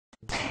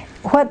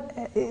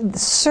What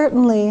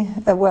certainly,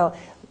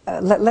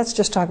 let's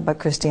just talk about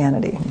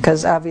Christianity,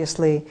 because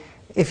obviously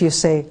if you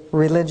say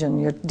religion,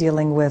 you're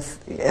dealing with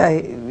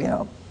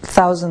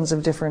thousands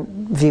of different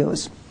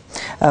views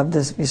of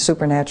the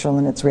supernatural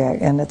and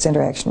its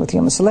interaction with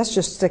humans. So let's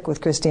just stick with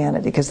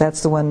Christianity, because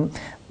that's the one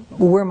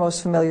we're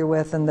most familiar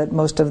with and that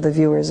most of the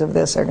viewers of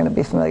this are going to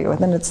be familiar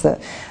with, and it's the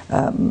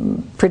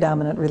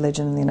predominant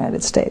religion in the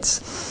United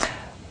States.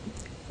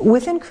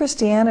 Within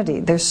Christianity,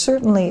 there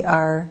certainly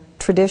are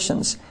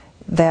traditions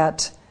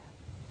that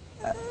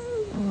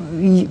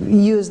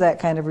use that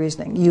kind of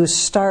reasoning. You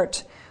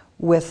start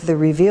with the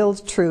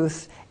revealed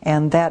truth,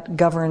 and that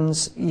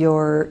governs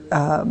your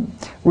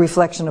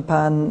reflection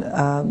upon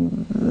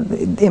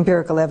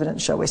empirical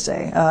evidence, shall we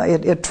say.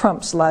 It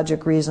trumps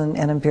logic, reason,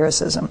 and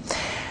empiricism.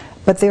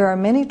 But there are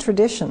many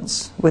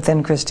traditions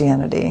within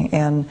Christianity,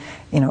 and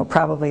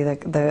probably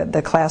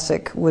the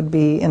classic would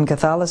be in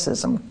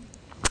Catholicism,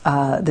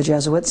 the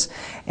Jesuits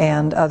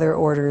and other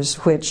orders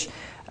which,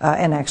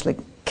 and actually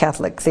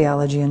Catholic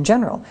theology in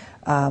general,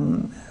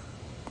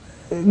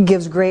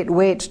 gives great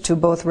weight to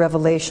both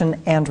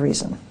revelation and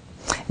reason.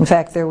 In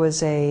fact, there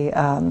was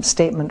a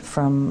statement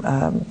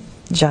from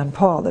John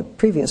Paul, the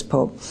previous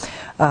pope,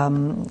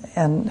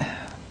 and I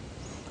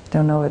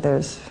don't know if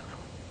there's,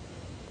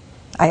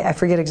 I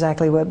forget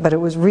exactly what, but it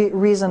was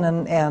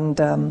reason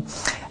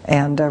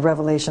and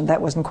revelation.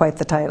 That wasn't quite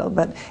the title,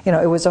 but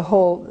it was a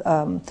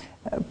whole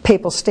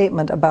papal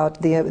statement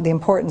about the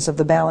importance of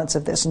the balance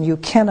of this, and you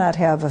cannot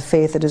have a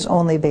faith that is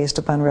only based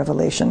upon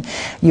revelation.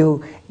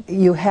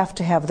 You have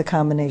to have the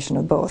combination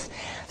of both.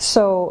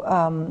 So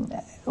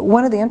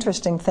one of the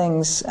interesting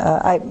things,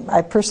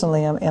 I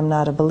personally am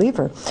not a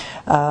believer,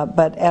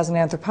 but as an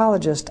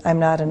anthropologist, I'm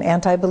not an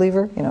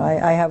anti-believer.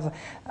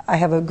 I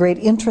have a great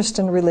interest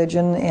in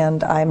religion,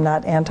 and I'm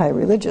not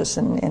anti-religious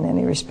in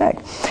any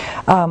respect.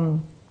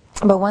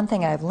 But one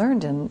thing I've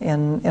learned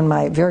in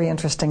my very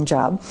interesting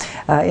job,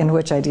 in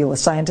which I deal with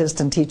scientists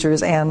and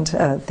teachers and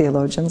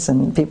theologians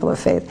and people of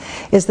faith,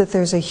 is that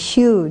there's a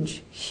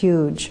huge,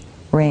 huge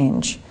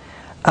range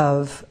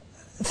of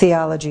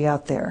theology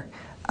out there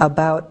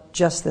about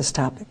just this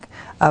topic,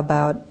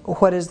 about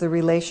what is the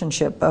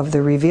relationship of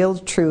the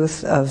revealed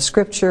truth of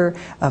Scripture,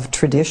 of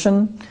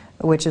tradition,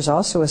 which is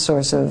also a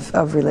source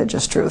of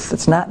religious truth.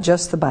 It's not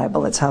just the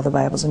Bible, it's how the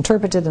Bible's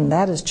interpreted, and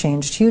that has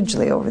changed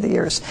hugely over the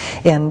years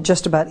in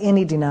just about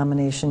any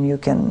denomination you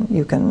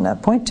can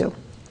point to.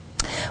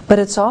 But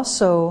it's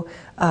also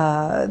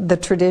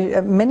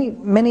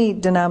many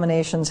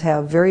denominations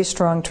have very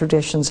strong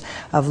traditions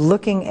of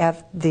looking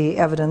at the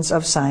evidence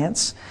of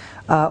science,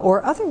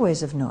 or other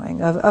ways of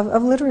knowing,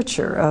 of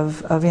literature,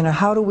 of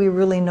how do we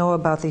really know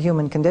about the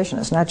human condition.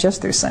 It's not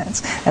just through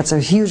science. That's a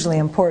hugely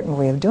important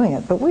way of doing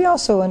it. But we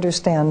also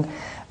understand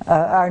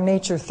our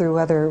nature through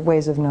other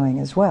ways of knowing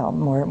as well,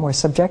 more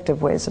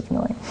subjective ways of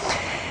knowing.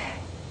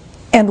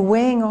 And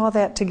weighing all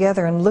that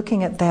together and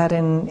looking at that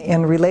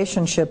in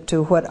relationship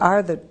to what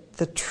are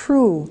the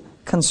true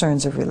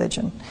concerns of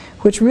religion,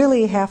 which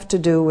really have to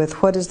do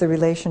with what is the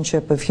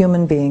relationship of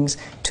human beings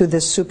to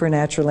this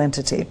supernatural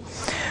entity,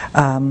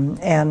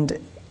 and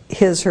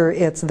his, her,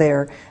 its,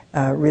 their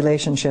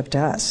relationship to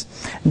us.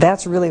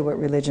 That's really what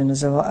religion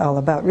is all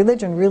about.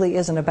 Religion really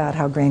isn't about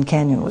how Grand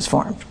Canyon was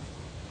formed.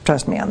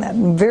 Trust me on that.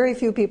 Very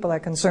few people are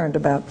concerned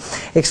about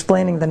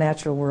explaining the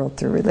natural world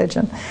through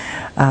religion.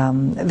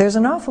 There's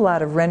an awful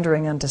lot of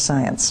rendering unto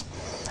science,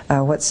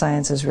 what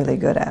science is really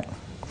good at.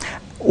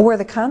 Where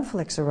the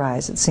conflicts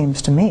arise, it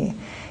seems to me,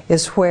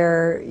 is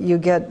where you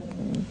get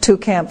two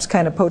camps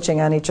kind of poaching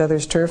on each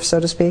other's turf, so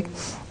to speak.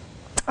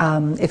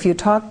 If you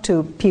talk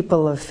to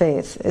people of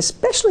faith,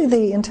 especially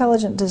the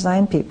intelligent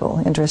design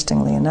people,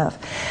 interestingly enough,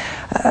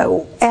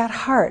 at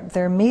heart,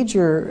 their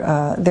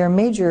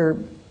major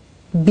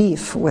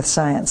beef with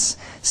science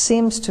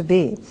seems to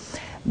be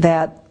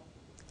that,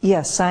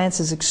 yes, science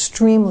is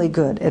extremely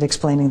good at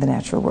explaining the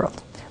natural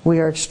world. We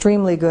are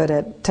extremely good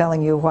at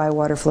telling you why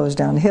water flows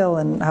downhill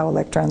and how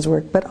electrons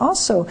work, but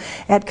also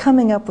at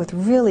coming up with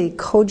really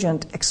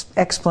cogent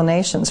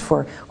explanations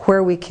for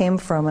where we came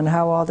from and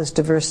how all this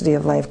diversity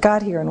of life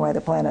got here and why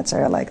the planets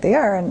are like they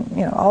are,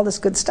 and all this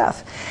good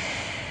stuff.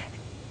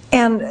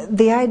 And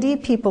the ID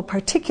people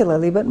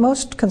particularly, but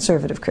most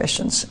conservative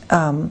Christians,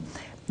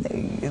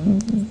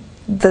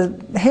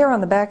 the hair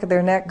on the back of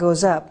their neck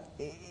goes up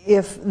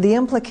if the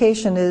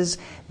implication is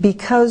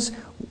because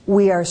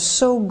we are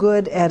so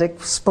good at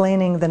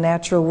explaining the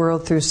natural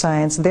world through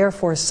science,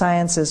 therefore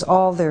science is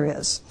all there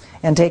is,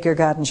 and take your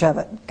God and shove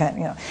it.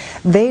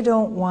 They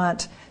don't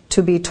want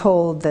to be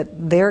told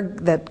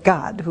that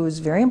God, who is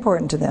very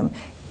important to them,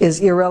 is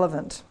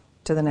irrelevant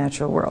to the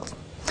natural world.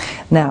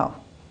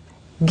 Now,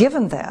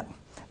 given that,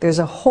 there's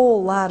a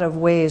whole lot of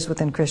ways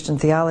within Christian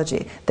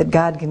theology that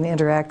God can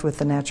interact with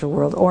the natural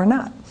world or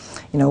not.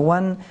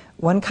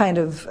 One kind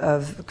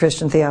of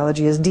Christian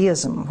theology is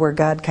deism, where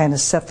God kind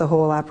of set the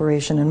whole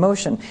operation in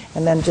motion,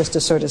 and then just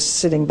is sort of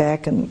sitting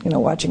back and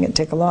watching it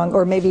tick along,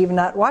 or maybe even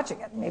not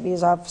watching it. Maybe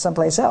he's off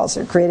someplace else,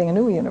 or creating a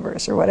new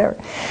universe, or whatever.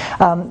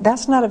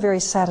 That's not a very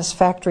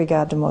satisfactory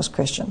God to most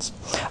Christians.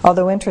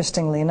 Although,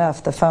 interestingly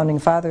enough, the founding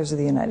fathers of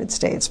the United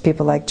States,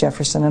 people like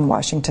Jefferson and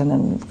Washington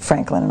and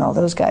Franklin and all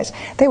those guys,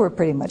 they were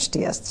pretty much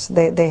deists.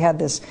 They had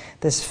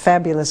this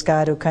fabulous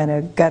God who kind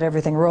of got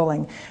everything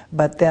rolling,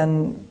 but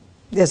then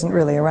isn't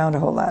really around a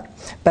whole lot.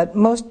 But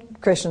most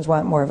Christians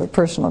want more of a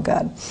personal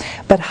God.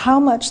 But how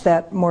much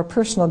that more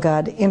personal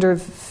God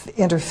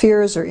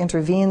interferes or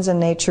intervenes in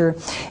nature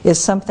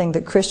is something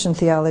that Christian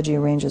theology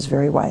ranges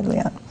very widely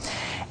on.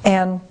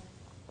 And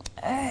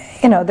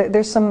there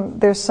is some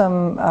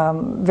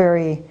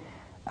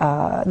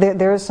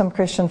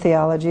Christian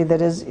theology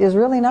that is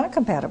really not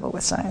compatible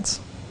with science.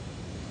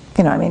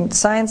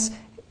 Science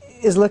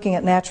is looking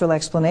at natural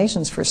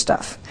explanations for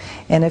stuff.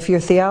 And if your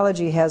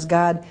theology has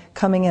God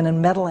coming in and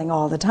meddling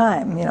all the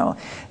time,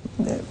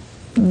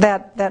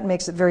 that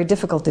makes it very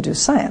difficult to do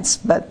science.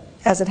 But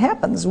as it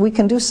happens, we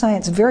can do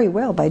science very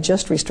well by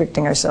just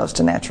restricting ourselves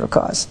to natural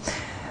cause,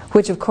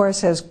 which of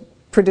course has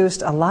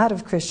produced a lot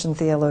of Christian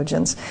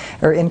theologians,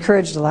 or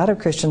encouraged a lot of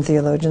Christian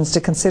theologians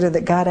to consider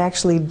that God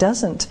actually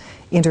doesn't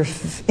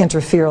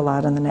interfere a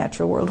lot in the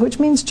natural world, which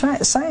means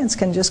science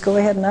can just go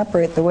ahead and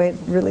operate the way it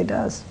really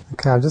does.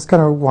 Okay, I'm just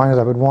going to wind it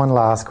up with one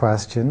last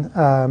question.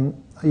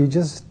 You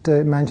just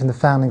mentioned the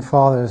founding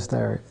fathers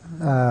there,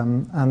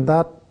 and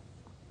that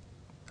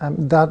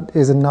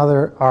is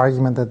another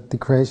argument that the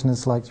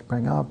creationists like to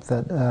bring up,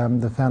 that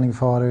the founding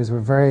fathers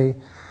were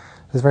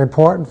it was very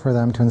important for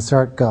them to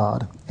insert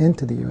God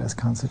into the U.S.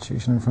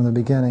 Constitution, and from the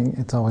beginning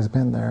it's always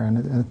been there, and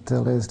it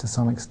still is to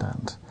some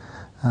extent.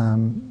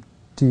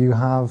 Do you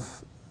have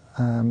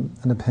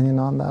an opinion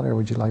on that, or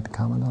would you like to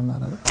comment on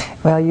that?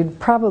 Well, you'd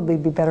probably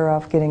be better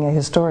off getting a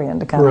historian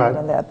to comment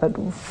on that, but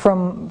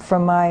from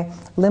my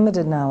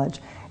limited knowledge,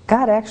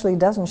 God actually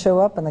doesn't show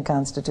up in the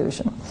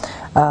Constitution.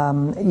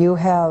 You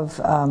have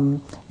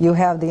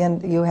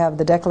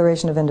the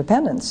Declaration of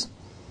Independence.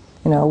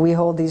 We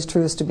hold these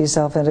truths to be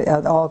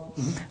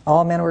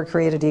all men were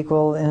created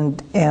equal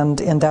and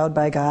endowed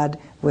by God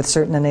with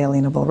certain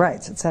inalienable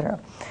rights, etc.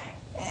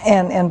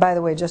 And by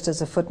the way, just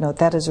as a footnote,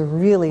 that is a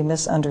really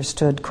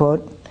misunderstood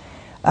quote.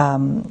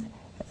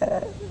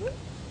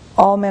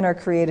 All men are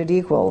created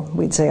equal,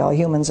 we'd say all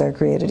humans are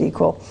created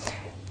equal,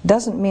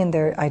 doesn't mean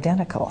they're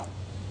identical.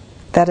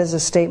 That is a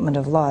statement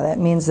of law. That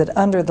means that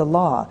under the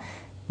law,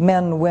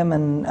 men,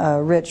 women,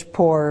 rich,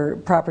 poor,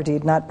 property,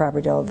 not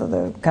property, although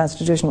the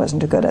Constitution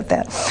wasn't too good at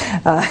that,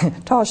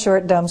 tall,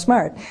 short, dumb,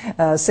 smart,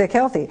 sick,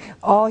 healthy,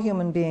 all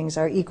human beings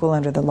are equal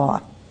under the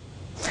law.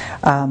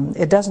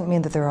 It doesn't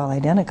mean that they're all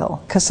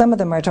identical, because some of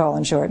them are tall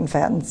and short and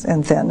fat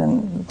and thin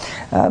and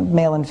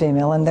male and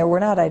female, and we're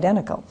not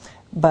identical,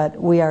 but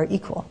we are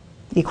equal.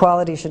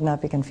 Equality should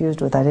not be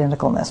confused with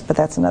identicalness, but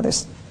that's another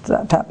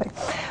topic.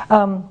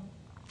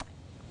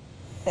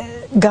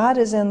 God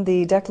is in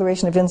the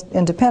Declaration of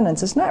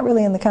Independence. It's not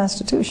really in the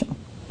Constitution,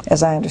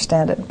 as I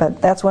understand it, but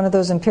that's one of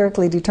those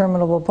empirically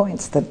determinable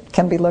points that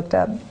can be looked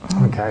at.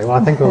 Okay, well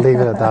I think we'll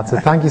leave it at that. So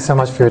thank you so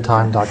much for your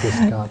time, Dr.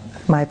 Scott.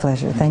 My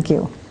pleasure. Thank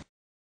you.